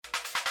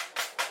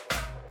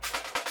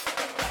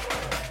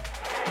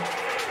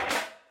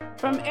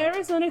From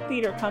Arizona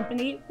Theater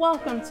Company,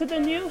 welcome to the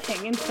new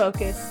Hang in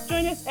Focus.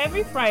 Join us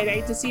every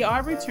Friday to see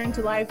our return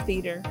to live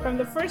theater. From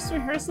the first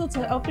rehearsal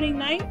to opening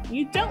night,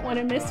 you don't want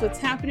to miss what's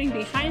happening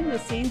behind the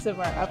scenes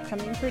of our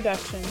upcoming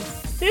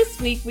productions.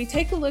 This week, we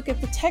take a look at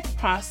the tech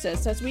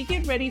process as we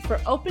get ready for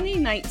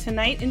opening night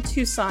tonight in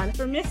Tucson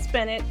for Miss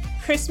Bennett,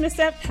 Christmas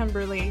at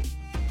Pemberley.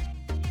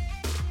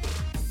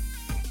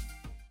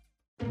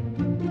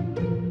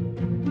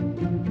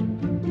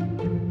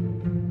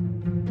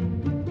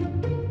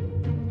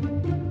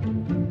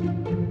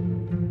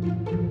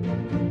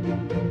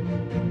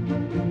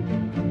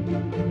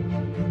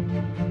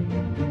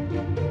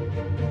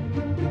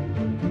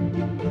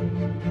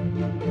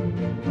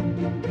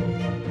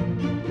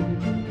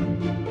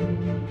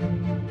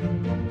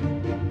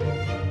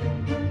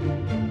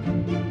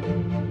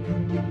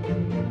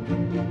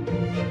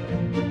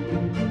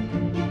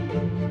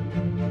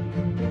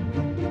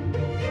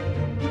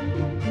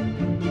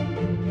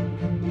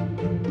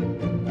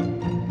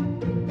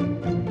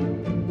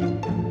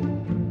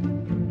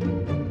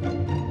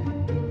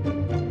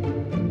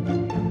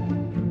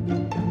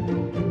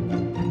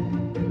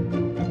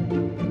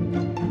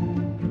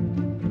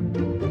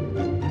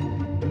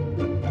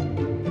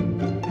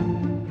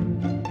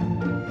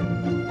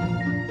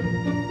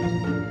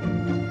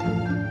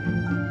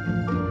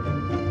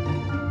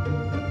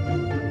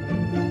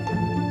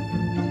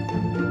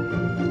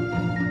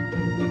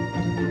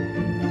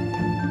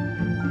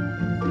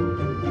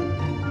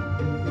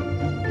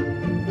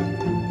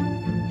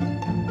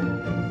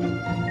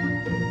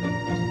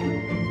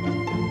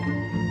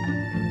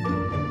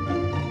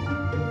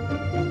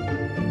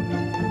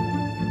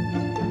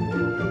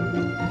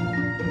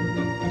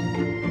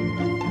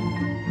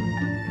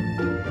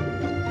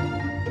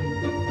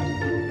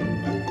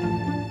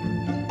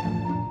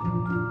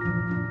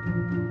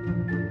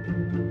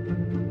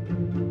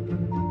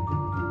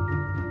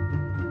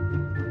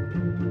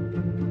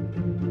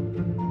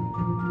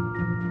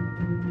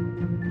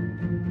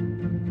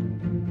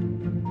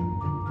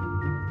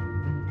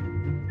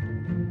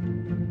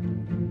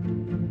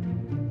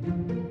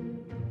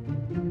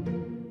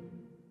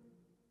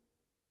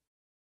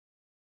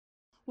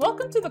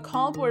 Welcome to the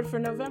call board for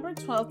November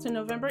 12th to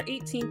November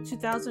 18th,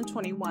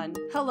 2021.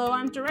 Hello,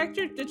 I'm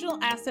Director of Digital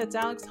Assets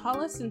Alex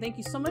Hollis, and thank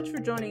you so much for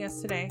joining us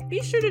today.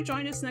 Be sure to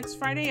join us next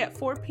Friday at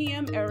 4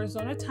 p.m.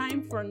 Arizona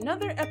time for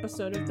another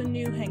episode of the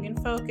new Hang in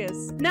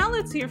Focus. Now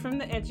let's hear from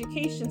the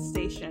Education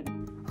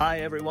Station. Hi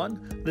everyone,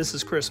 this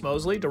is Chris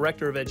Mosley,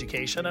 Director of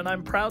Education, and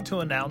I'm proud to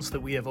announce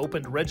that we have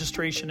opened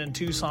registration in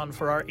Tucson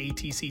for our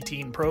ATC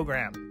Teen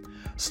program.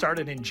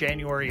 Started in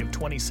January of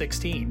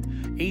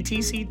 2016,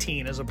 ATC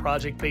Teen is a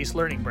project-based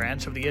learning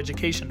branch of the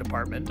Education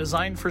Department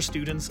designed for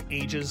students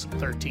ages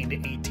 13 to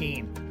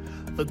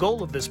 18. The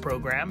goal of this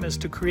program is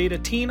to create a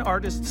teen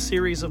artist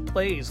series of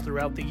plays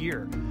throughout the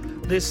year.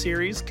 This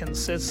series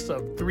consists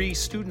of 3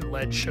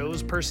 student-led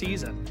shows per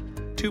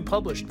season, 2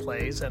 published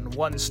plays, and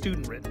 1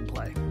 student-written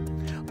play.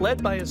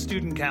 Led by a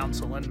student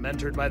council and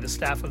mentored by the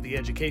staff of the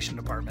Education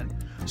Department,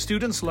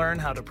 students learn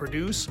how to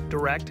produce,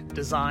 direct,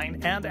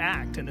 design, and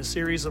act in a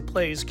series of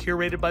plays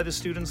curated by the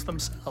students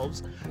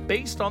themselves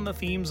based on the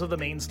themes of the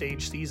main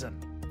stage season.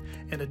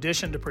 In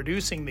addition to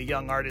producing the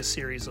Young Artist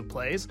series of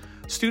plays,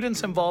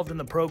 students involved in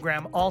the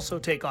program also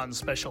take on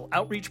special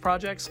outreach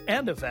projects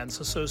and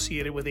events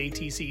associated with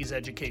ATC's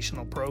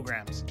educational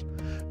programs.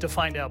 To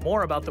find out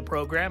more about the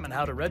program and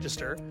how to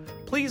register,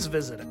 please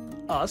visit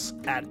us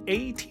at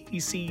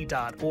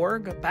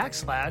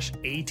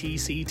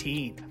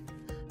atc.org/ATCteen.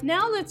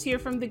 Now let's hear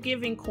from the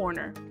Giving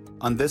Corner.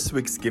 On this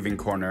week's Giving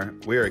Corner,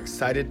 we are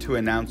excited to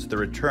announce the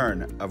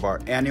return of our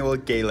annual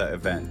gala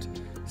event,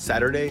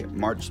 Saturday,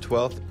 March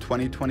 12th,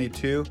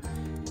 2022,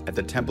 at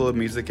the Temple of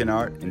Music and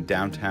Art in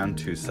downtown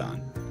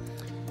Tucson.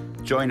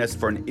 Join us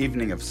for an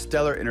evening of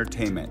stellar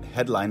entertainment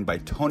headlined by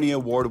Tony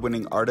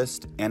Award-winning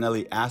artist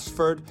Annalie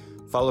Ashford,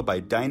 followed by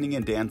dining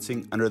and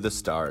dancing under the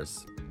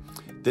stars.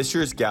 This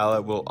year's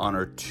gala will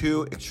honor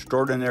 2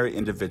 extraordinary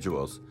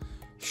individuals,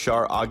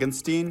 Shar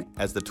Augenstein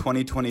as the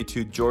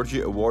 2022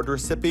 Georgie Award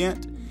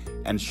recipient,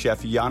 and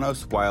Chef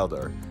Janos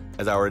Wilder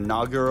as our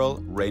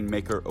inaugural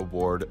Rainmaker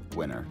Award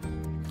winner.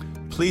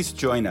 Please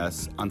join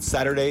us on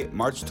Saturday,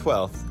 March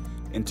 12th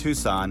in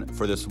Tucson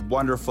for this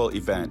wonderful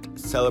event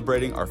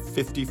celebrating our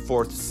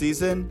 54th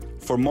season.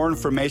 For more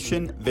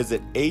information,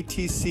 visit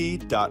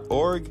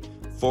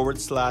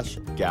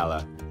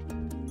atc.org/gala.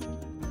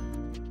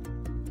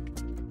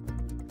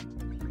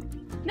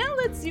 Now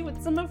let's see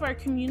what some of our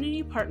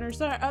community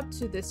partners are up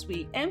to this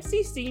week.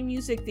 MCC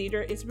Music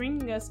Theater is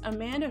bringing us A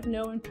Man of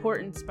No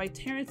Importance by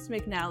Terrence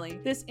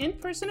McNally. This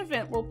in-person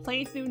event will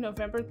play through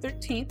November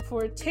 13th.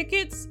 For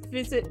tickets,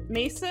 visit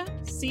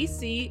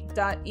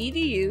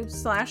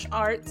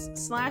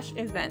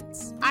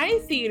mesacc.edu/arts/events.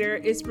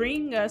 iTheater is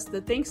bringing us the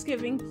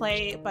Thanksgiving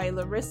play by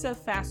Larissa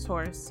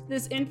Fasthorse.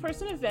 This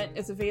in-person event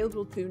is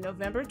available through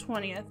November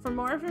 20th. For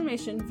more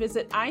information,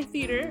 visit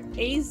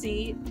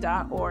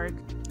itheateraz.org.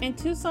 And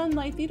Tucson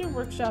Light Theater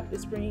Works Workshop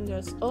is bringing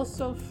us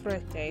Oso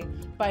Frete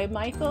by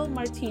Michael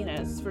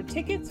Martinez. For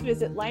tickets,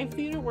 visit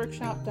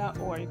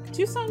livetheaterworkshop.org.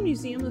 Tucson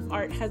Museum of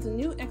Art has a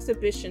new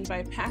exhibition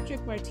by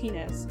Patrick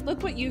Martinez.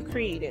 Look what you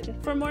created.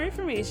 For more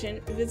information,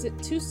 visit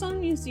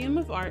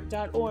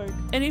TucsonMuseumofArt.org.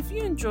 And if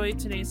you enjoyed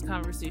today's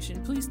conversation,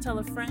 please tell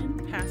a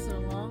friend, pass it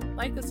along,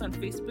 like us on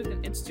Facebook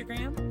and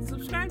Instagram,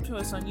 subscribe to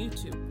us on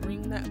YouTube,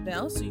 ring that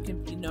bell so you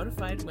can be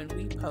notified when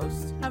we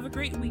post. Have a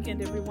great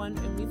weekend, everyone,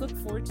 and we look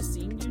forward to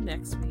seeing you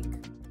next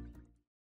week.